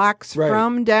 3-4 blocks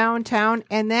from downtown.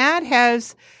 And that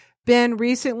has been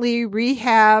recently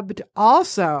rehabbed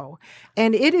also.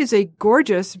 And it is a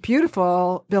gorgeous,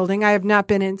 beautiful building. I have not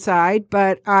been inside,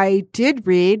 but I did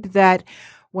read that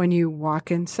when you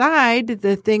walk inside,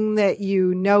 the thing that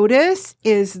you notice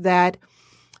is that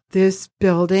this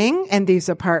building and these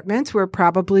apartments were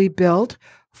probably built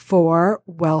for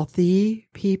wealthy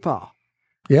people.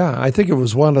 Yeah, I think it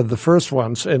was one of the first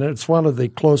ones, and it's one of the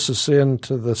closest in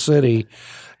to the city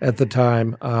at the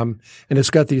time. And it's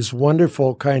got these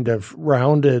wonderful kind of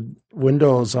rounded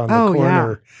windows on the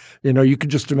corner. Yeah. You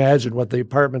could just imagine what the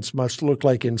apartments must look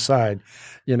like inside,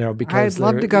 because I'd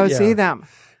love to go see them.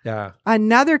 Yeah.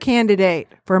 Another candidate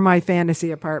for my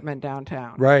fantasy apartment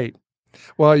downtown. Right.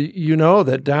 Well, you know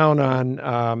that down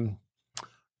on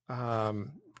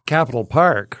Capitol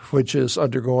Park, which is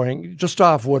undergoing just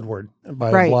off Woodward by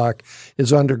a block,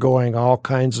 is undergoing all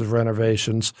kinds of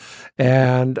renovations.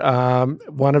 And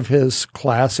one of his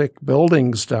classic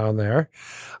buildings down there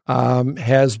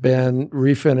has been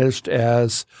refinished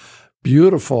as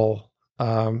beautiful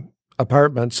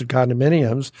apartments and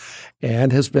condominiums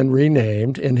and has been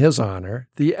renamed in his honor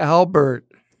the Albert.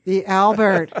 The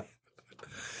Albert.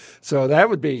 So that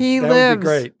would be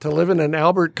great to live in an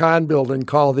Albert Kahn building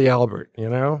called the Albert.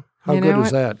 How good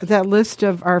is that? That list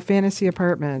of our fantasy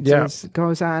apartments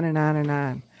goes on and on and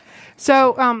on.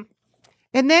 So,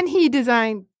 and then he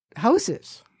designed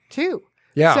houses too.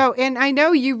 Yeah. So, and I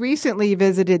know you recently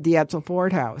visited the Edsel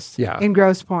Ford House. In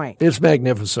Grosse Pointe. It's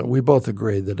magnificent. We both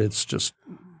agree that it's just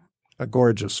a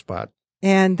gorgeous spot.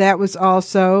 And that was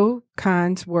also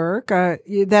Kahn's work.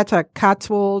 That's a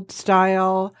Cotswold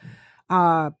style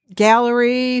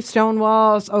gallery, stone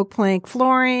walls, oak plank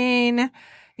flooring,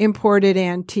 imported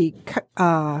antique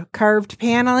carved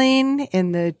paneling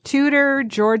in the Tudor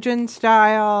Georgian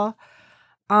style.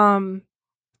 I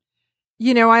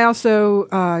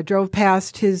also drove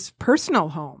past his personal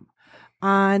home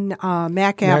on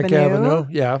Mack Avenue,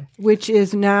 which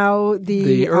is now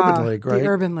the Urban League, right? The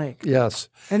Urban League, yes,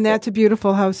 and that's a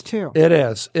beautiful house too. It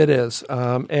is,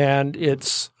 and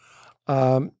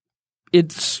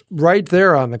it's right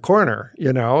there on the corner,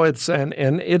 it's and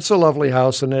it's a lovely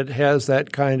house, and it has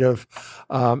that kind of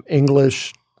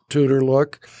English Tudor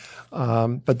look.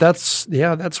 But that's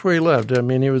where he lived. I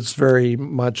mean, he was very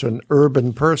much an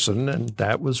urban person, and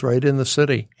that was right in the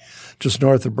city, just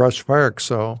north of Brush Park.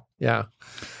 So, yeah.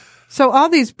 So all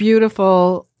these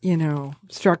beautiful,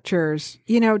 structures,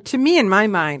 to me, in my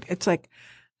mind, it's like,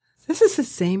 this is the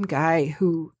same guy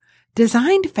who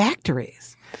designed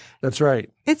factories. That's right.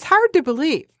 It's hard to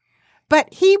believe,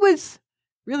 but he was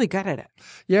really good at it.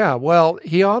 Yeah. Well,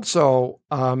 he also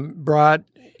brought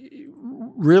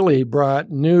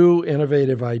new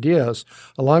innovative ideas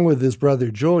along with his brother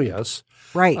Julius,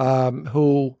 right?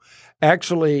 Who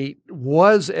actually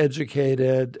was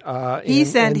educated he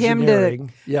sent him to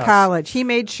college. He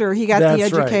made sure he got the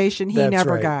education he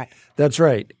never got. That's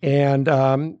right. And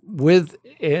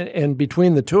and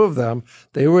between the two of them,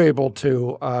 they were able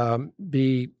to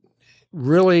be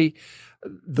really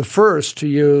the first to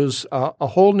use a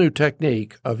whole new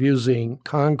technique of using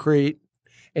concrete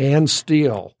and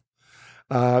steel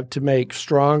to make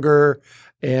stronger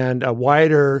and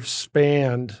wider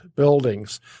spanned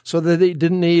buildings so that they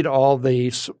didn't need all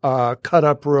these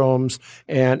cut-up rooms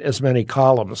and as many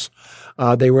columns.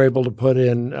 They were able to put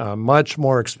in much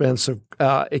more expansive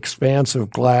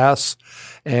glass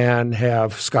and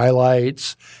have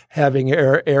skylights, having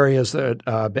areas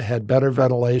that had better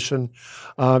ventilation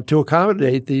to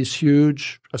accommodate these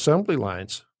huge assembly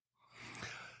lines.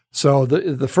 So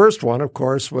the first one, of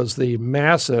course, was the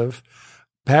massive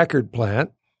Packard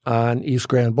plant on East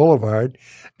Grand Boulevard.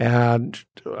 And,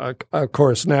 of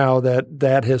course, now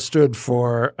that has stood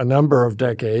for a number of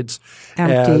decades.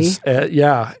 Empty.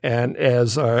 And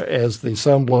as the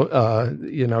symbol,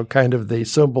 kind of the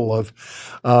symbol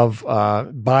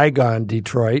of bygone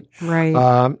Detroit.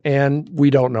 Right. And we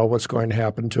don't know what's going to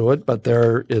happen to it, but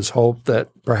there is hope that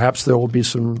perhaps there will be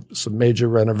some major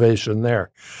renovation there.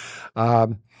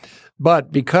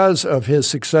 But because of his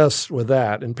success with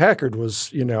that, and Packard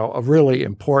was, a really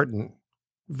important,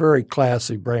 very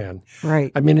classy brand.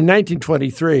 Right. I mean, in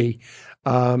 1923,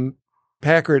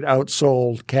 Packard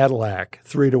outsold Cadillac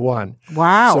 3-1.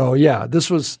 Wow. So yeah,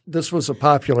 this was a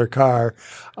popular car,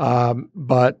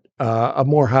 but a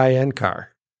more high-end car.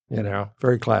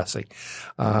 Very classy,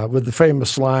 with the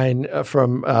famous line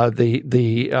from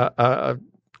the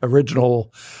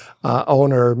original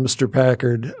owner, Mr.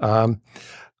 Packard.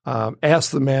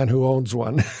 Ask the man who owns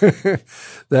one.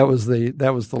 That was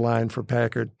the line for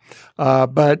Packard.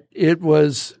 But it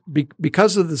was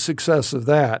because of the success of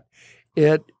that,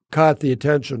 it caught the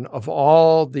attention of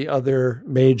all the other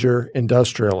major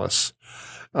industrialists,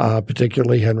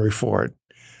 particularly Henry Ford.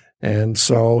 And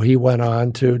so he went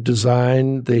on to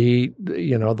design the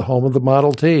home of the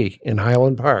Model T in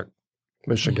Highland Park,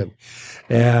 Michigan,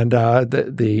 and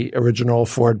the original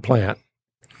Ford plant.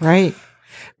 Right.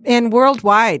 And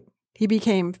worldwide, he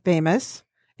became famous.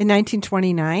 In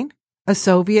 1929, a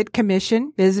Soviet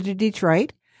commission visited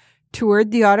Detroit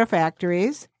toured the auto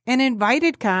factories and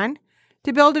invited Kahn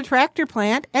to build a tractor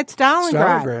plant at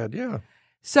Stalingrad. Stalingrad, yeah.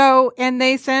 So, and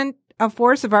they sent a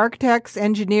force of architects,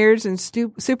 engineers, and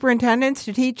superintendents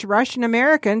to teach Russian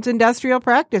Americans industrial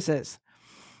practices.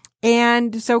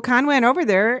 And so Kahn went over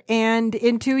there, and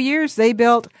in 2 years, they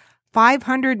built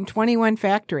 521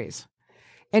 factories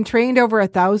and trained over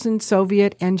 1,000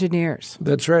 Soviet engineers.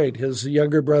 That's right. His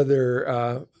younger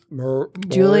brother,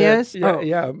 Julius?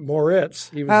 Moritz.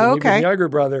 He was Oh, an okay. even younger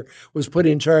brother, was put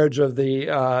in charge of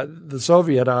the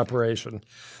Soviet operation.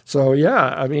 So,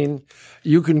 yeah, I mean,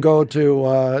 you can go to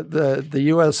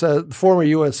the former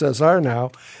USSR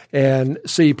now and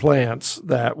see plants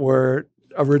that were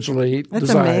originally That's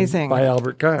designed amazing. by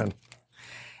Albert Kahn.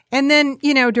 And then,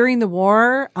 during the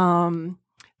war,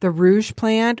 the Rouge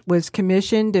plant was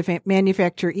commissioned to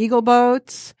manufacture Eagle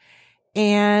boats.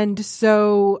 And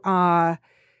so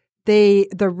the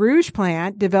Rouge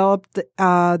plant developed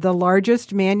the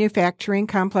largest manufacturing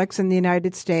complex in the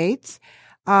United States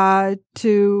to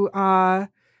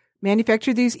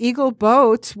manufacture these Eagle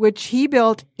boats, which he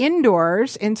built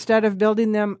indoors instead of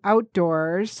building them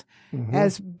outdoors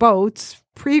as boats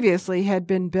previously had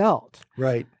been built.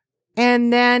 Right.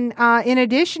 And then, in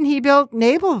addition, he built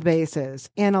naval bases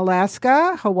in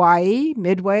Alaska, Hawaii,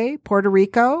 Midway, Puerto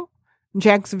Rico, and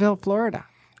Jacksonville, Florida.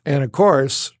 And of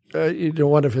course,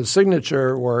 one of his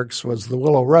signature works was the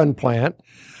Willow Run plant.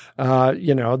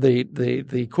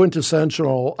 The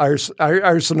quintessential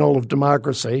arsenal of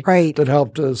democracy Right. that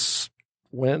helped us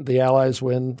the Allies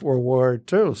win World War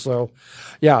II. So,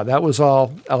 yeah, that was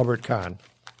all Albert Kahn.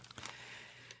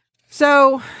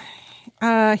 So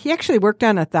he actually worked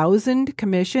on 1,000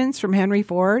 commissions from Henry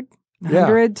Ford,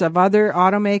 hundreds of other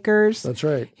automakers. That's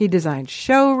right. He designed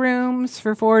showrooms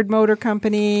for Ford Motor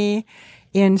Company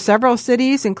in several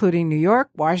cities, including New York,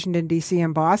 Washington, D.C.,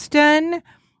 and Boston.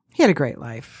 He had a great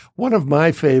life. One of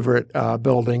my favorite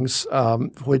buildings,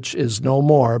 which is no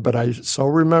more, but I so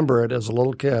remember it as a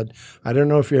little kid, I don't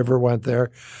know if you ever went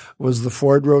there, was the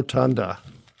Ford Rotunda.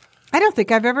 I don't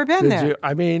think I've ever been there. You?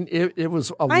 I mean, it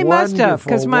was a I wonderful, must have,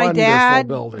 because my dad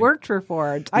building. worked for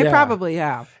Ford. I Yeah. probably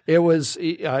have. It was,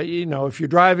 if you're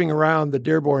driving around the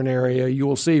Dearborn area, you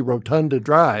will see Rotunda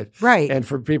Drive. Right. And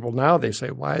for people now, they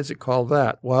say, why is it called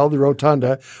that? Well, the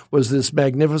Rotunda was this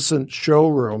magnificent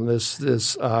showroom, this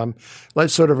like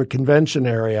sort of a convention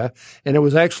area, and it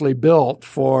was actually built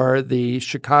for the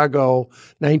Chicago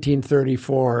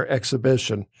 1934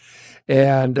 exhibition.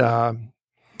 And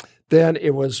then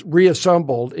it was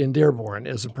reassembled in Dearborn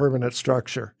as a permanent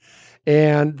structure.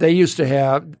 And they used to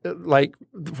have, like,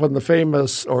 when the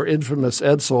famous or infamous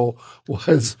Edsel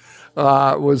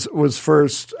was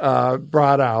first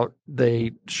brought out,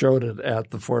 they showed it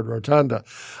at the Ford Rotunda.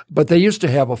 But they used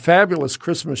to have a fabulous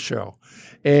Christmas show.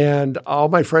 And all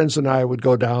my friends and I would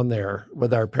go down there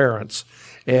with our parents.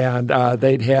 And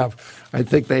they'd have, I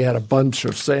think they had a bunch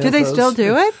of Santas. Do they still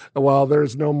do it? Well,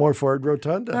 there's no more Ford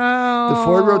Rotunda. Oh. The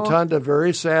Ford Rotunda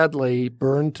very sadly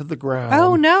burned to the ground.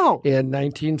 Oh, no. In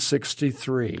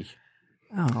 1963.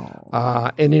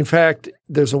 Oh. And in fact,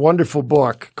 there's a wonderful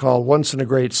book called Once in a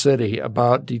Great City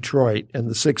about Detroit in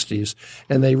the 60s.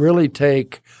 And they really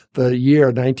take the year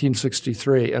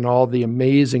 1963 and all the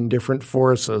amazing different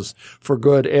forces for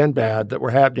good and bad that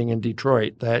were happening in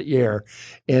Detroit that year.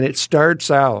 And it starts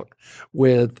out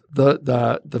with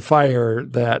the fire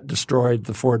that destroyed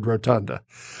the Ford Rotunda.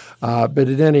 But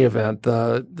in any event,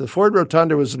 the Ford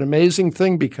Rotunda was an amazing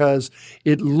thing because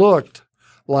it looked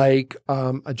like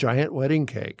a giant wedding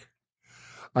cake.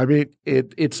 I mean,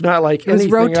 it's not like anything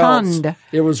rotund. else.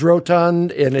 It was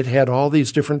rotund, and it had all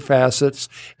these different facets,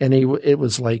 and it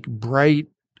was like bright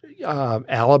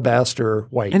alabaster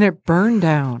white. And it burned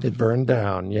down. It burned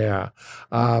down, yeah.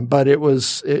 But it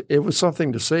was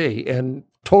something to see, and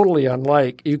totally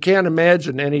unlike. You can't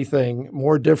imagine anything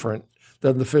more different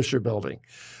than the Fisher Building.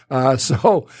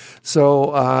 So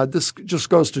this just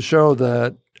goes to show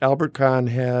that Albert Kahn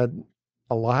had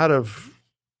a lot of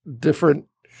different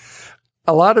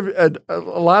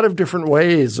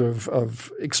ways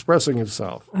of expressing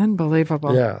himself.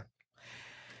 Unbelievable. Yeah.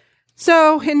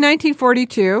 So in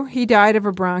 1942, he died of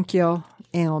a bronchial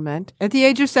ailment at the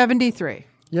age of 73.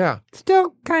 Yeah.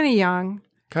 Still kind of young.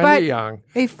 Kind of young.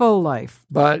 A full life.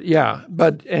 But yeah,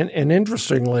 and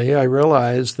interestingly, I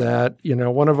realized that,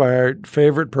 one of our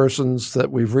favorite persons that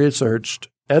we've researched,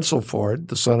 Edsel Ford,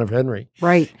 the son of Henry.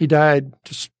 Right. He died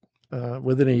just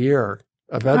within a year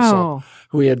of Edsel,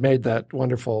 who he had made that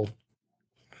wonderful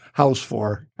house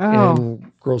for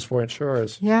in Grosse Pointe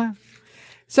Shores. Yeah.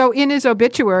 So in his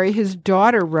obituary, his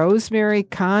daughter, Rosemary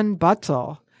Kahn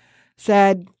Butzel,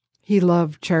 said he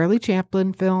loved Charlie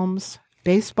Chaplin films,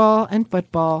 baseball and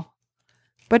football,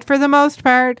 But for the most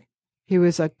part, he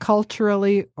was a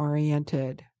culturally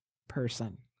oriented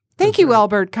person. Thank you,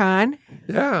 Albert Kahn.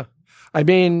 Yeah. I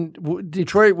mean,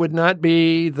 Detroit would not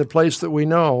be the place that we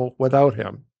know without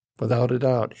him, without a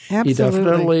doubt. Absolutely. He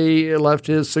definitely left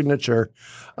his signature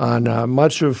on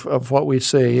much of what we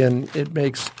see, and it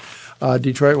makes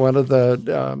Detroit one of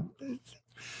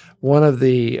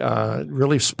the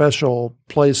really special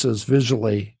places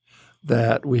visually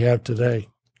that we have today.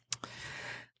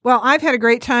 Well, I've had a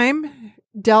great time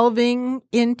delving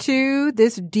into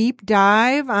this deep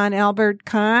dive on Albert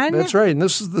Kahn. That's right. And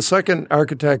this is the second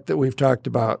architect that we've talked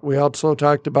about. We also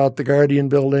talked about the Guardian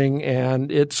Building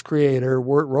and its creator,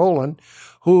 Wirt Rowland,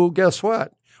 who, guess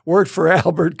what, worked for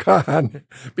Albert Kahn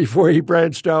before he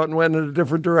branched out and went in a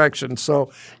different direction.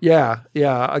 So, yeah.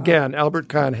 Again, Albert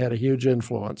Kahn had a huge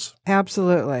influence.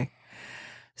 Absolutely.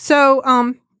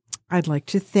 So, I'd like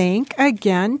to thank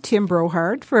again Tim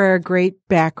Brohard for our great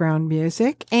background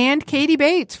music and Katie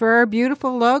Bates for our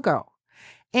beautiful logo.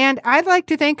 And I'd like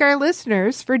to thank our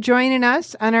listeners for joining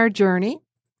us on our journey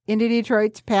into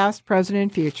Detroit's past, present,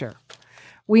 and future.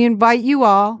 We invite you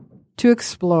all to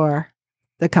explore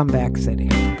the comeback city.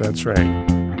 That's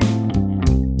right.